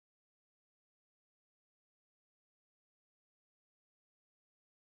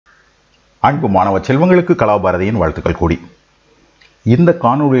அன்பு மாணவ செல்வங்களுக்கு கலாபாரதியின் வாழ்த்துக்கள் கூடி. இந்த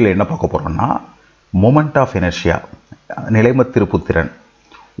காணொளியில் என்ன பார்க்க போகிறோம்னா, மொமெண்ட் ஆஃப் இனர்ஷியா, நிலைம திருப்புத்திறன்,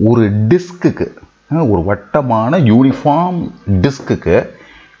 ஒரு டிஸ்க்குக்கு, ஒரு வட்டமான யூனிஃபார்ம் டிஸ்க்குக்கு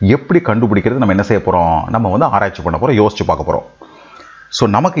எப்படி கண்டுபிடிக்கிறது நம்ம என்ன செய்ய போகிறோம், நம்ம ஆராய்ச்சி பண்ண போகிறோம், யோசிச்சு பார்க்க போகிறோம். ஸோ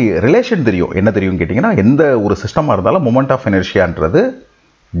நமக்கு ரிலேஷன் தெரியும். என்ன தெரியும் கேட்டிங்கன்னா, எந்த ஒரு சிஸ்டமாக இருந்தாலும் moment of இனர்ஷியான்றது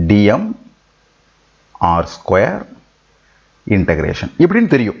dm r² integration இப்படின்னு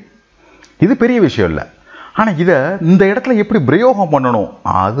தெரியும். இது பெரிய விஷயம் இல்லை. ஆனால் இதை இந்த இடத்துல எப்படி பிரயோகம் பண்ணணும்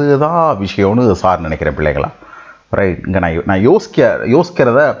அதுதான் விஷயம்னு சார் நினைக்கிறேன் பிள்ளைகளா. ரைட், இங்கே நான்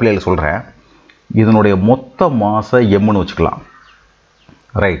யோசிக்கிறத பிள்ளைகள் சொல்கிறேன். இதனுடைய மொத்த மாசை எம்னு வச்சுக்கலாம்.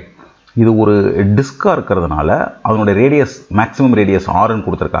 ரைட், இது ஒரு டிஸ்காக இருக்கிறதுனால அதனுடைய ரேடியஸ், மேக்ஸிமம் ரேடியஸ் ஆர்ன்னு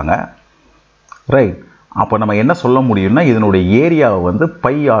கொடுத்துருக்காங்க. ரைட், அப்போ நம்ம என்ன சொல்ல முடியும்னா, இதனுடைய ஏரியாவை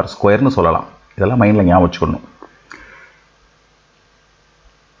πr² சொல்லலாம். இதெல்லாம் மைண்டில் ஞாபகம் வச்சுக்கணும்.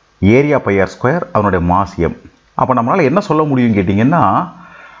 ஏரியா πr², அதனுடைய மாஸ் எம். அப்போ நம்மளால் என்ன சொல்ல முடியும் கேட்டிங்கன்னா,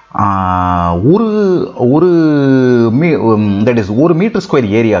 ஒரு மீட்டர் ஸ்கொயர்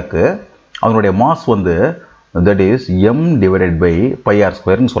ஏரியாவுக்கு அதனுடைய mass that is m divided by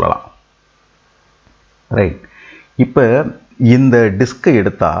πr² சொல்லலாம். ரைட், இப்போ இந்த டிஸ்கை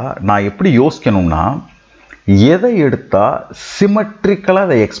எடுத்தால் நான் எப்படி யோசிக்கணும்னா, எதை எடுத்தால் சிமெட்ரிக்கலாக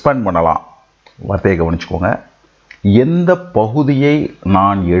அதை எக்ஸ்பேண்ட் பண்ணலாம். வார்த்தையை கவனிச்சுக்கோங்க. எந்த பகுதியை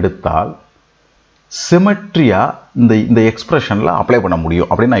நான் எடுத்தால் சிமெட்ரியாக இந்த எக்ஸ்பிரஷனில் அப்ளை பண்ண முடியும்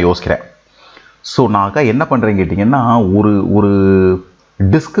அப்படின்னு நான் யோசிக்கிறேன். ஸோ நான் என்ன பண்ணுறேன்னு கேட்டிங்கன்னா, ஒரு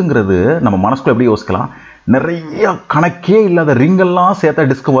டிஸ்க்குங்கிறது நம்ம மனசுக்குள்ள எப்படி யோசிக்கலாம், நிறைய கணக்கே இல்லாத ரிங்கெல்லாம் சேர்த்தா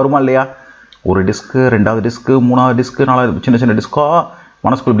டிஸ்க்கு வருமா இல்லையா? ஒரு டிஸ்க்கு, ரெண்டாவது டிஸ்க்கு, மூணாவது டிஸ்க்கு, நாலாவது சின்ன சின்ன டிஸ்காக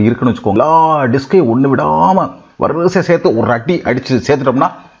மனசுக்குள்ள இப்படி இருக்குன்னு வச்சுக்கோங்க. எல்லா டிஸ்கையும் ஒன்று விடாமல் வரிசையை சேர்த்து ஒரு அடித்து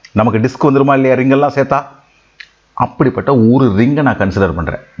சேர்த்துட்டோம்னா நமக்கு டிஸ்க் வந்துருமா இல்லையா, ரிங்கெல்லாம் சேர்த்தா? அப்படிப்பட்ட ஒரு ரிங்கை நான் கன்சிடர்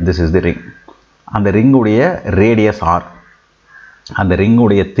பண்ணுறேன். This is the ring. அந்த ரிங்குடைய ரேடியஸ் ஆர், அந்த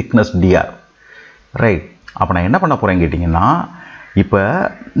ரிங்குடைய திக்னஸ் dr. ரைட், அப்போ நான் என்ன பண்ண போகிறேன்னு கேட்டிங்கன்னா, இப்போ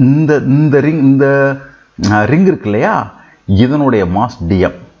இந்த ரிங் இருக்கு இல்லையா, இதனுடைய மாஸ்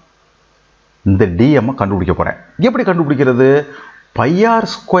dm. இந்த dm கண்டுபிடிக்க போகிறேன். எப்படி கண்டுபிடிக்கிறது?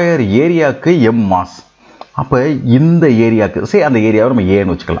 πr² ஏரியாவுக்கு m மாஸ். அப்போ இந்த ஏரியாவுக்கு அந்த ஏரியாவை நம்ம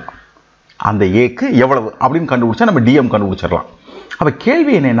ஏன்னு வச்சுக்கலாம். அந்த ஏக்கு எவ்வளவு அப்படின்னு கண்டுபிடிச்சா நம்ம dm கண்டுபிடிச்சிடலாம். அப்போ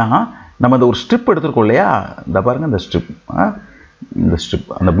கேள்வி என்னென்னா, நம்ம இந்த ஒரு ஸ்ட்ரிப் எடுத்துருக்கோம் இல்லையா, இந்த பாருங்கள், இந்த ஸ்ட்ரிப்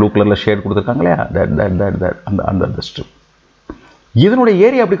அந்த ப்ளூ கலரில் ஷேட் கொடுத்துருக்காங்க இல்லையா, அந்த ஸ்ட்ரிப், இதனுடைய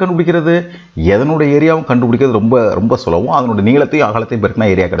ஏரியா எப்படி கண்டுபிடிக்கிறது? எதனுடைய ஏரியாவும் கண்டுபிடிக்கிறது ரொம்ப ரொம்ப சுலபம். அதனுடைய நீளத்தையும் அகலத்தையும் பெருக்கினா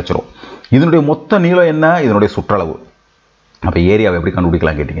ஏரியா கிடச்சிரும். இதனுடைய மொத்த நீளம் என்ன? இதனுடைய சுற்றளவு. அப்போ ஏரியாவை எப்படி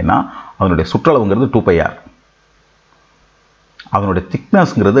கண்டுபிடிக்கலாம் கேட்டிங்கன்னா, அதனுடைய சுற்றளவுங்கிறது 2πr, அதனுடைய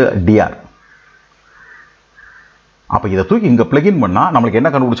திக்னஸ்ங்கிறது dr. அப்போ இதை தூக்கி இங்கே பிளகின் பண்ணால் நம்மளுக்கு என்ன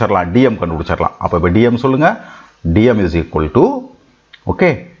கண்டுபிடிச்சிடலாம்? dm கண்டுபிடிச்சிடலாம். அப்போ இப்போ dm சொல்லுங்கள். dm is equal to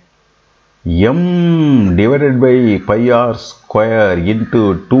m divided by πr² into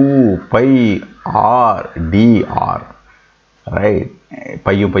 2πr dr. Right,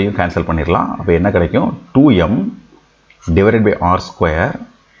 பையும் cancel பண்ணிடலாம். அப்போ என்ன கிடைக்கும்? 2m divided by r²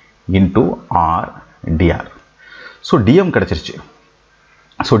 into r dr. So dm கிடச்சிருச்சு.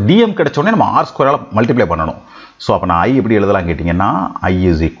 ஸோ dm கிடச்சோடனே நம்ம r² மல்டிப்ளை பண்ணணும். ஸோ அப்போ நான் i எப்படி எழுதலாம் கேட்டிங்கன்னா, i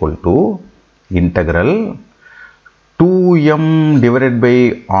is equal to integral 2m divided by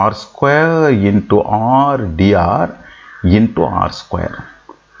r² into r dr into r².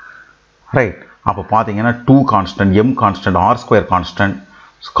 Right, அப்போ பார்த்தீங்கன்னா 2 கான்ஸ்டன்ட், m கான்ஸ்டன்ட், r²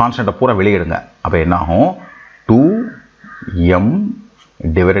 கான்ஸ்டன்ட்டை பூரா வெளியிடுங்க. அப்போ என்ன ஆகும்? 2m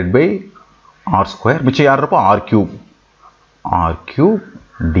டிவைடட் பை r², மிச்சம் யார் இருப்போம்? r³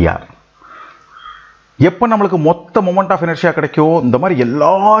 dr. எப்போ நம்மளுக்கு மொத்த மொமெண்ட் ஆஃப் இனர்ஷியா கிடைக்கும்? இந்த மாதிரி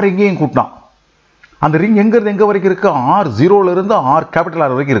எல்லா ரிங்கையும் கூட்டினா. அந்த ரிங் எங்கேருந்து எங்கே வரைக்கும் இருக்குது? r0லேருந்து r கேபிட்டல்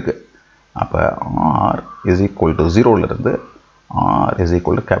R வரைக்கும் இருக்குது. அப்போ r is equal to 0லேருந்து r is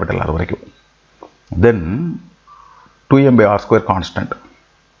equal to capital R வரைக்கும். தென் 2m by r² constant,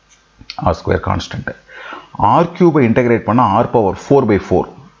 r³ integrate பண்ணால் r⁴/4,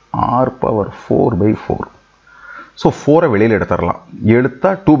 r⁴/4. ஸோ 4 வெளியில் எடுத்துடலாம்.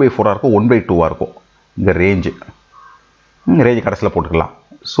 எடுத்தால் 2/4 இருக்கும், 1/2 இருக்கும். இங்கே ரேஞ்சு கடைசியில் போட்டுக்கலாம்.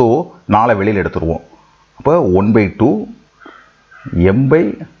 ஸோ 4 வெளியில் எடுத்துருவோம். அப்போ 1/2 m by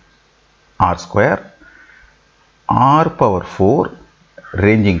r², r⁴,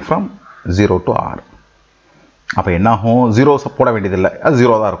 ranging from 0 to r. அப்போ என்ன ஆகும்? 0 போட வேண்டியதில்லை, அது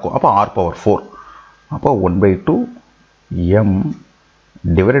 0 தான் இருக்கும். அப்போ r⁴. அப்போ 1/2 m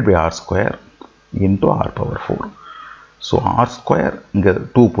divided by r² into r⁴. So r² இங்கே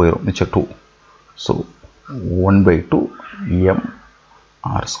 2 போயிடும், மிச்சம் 2. So 1/2 m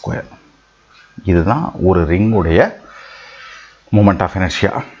r². இதுதான் ஒரு ரிங்குடைய மூமெண்ட் ஆஃப்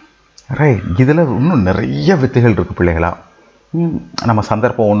இனர்ஷியா. ரைட், இதில் இன்னும் நிறைய வித்தைகள் இருக்குது பிள்ளைகளா. நம்ம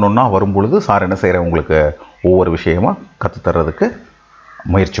சந்தர்ப்பம் ஒன்று ஒன்றா வரும்பொழுது சார் என்ன செய்கிறேன், உங்களுக்கு ஒவ்வொரு விஷயமாக கற்றுத்தர்றதுக்கு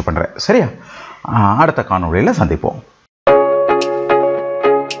முயற்சி பண்ணுறேன். சரியா? அடுத்த காணொளியில் சந்திப்போம்.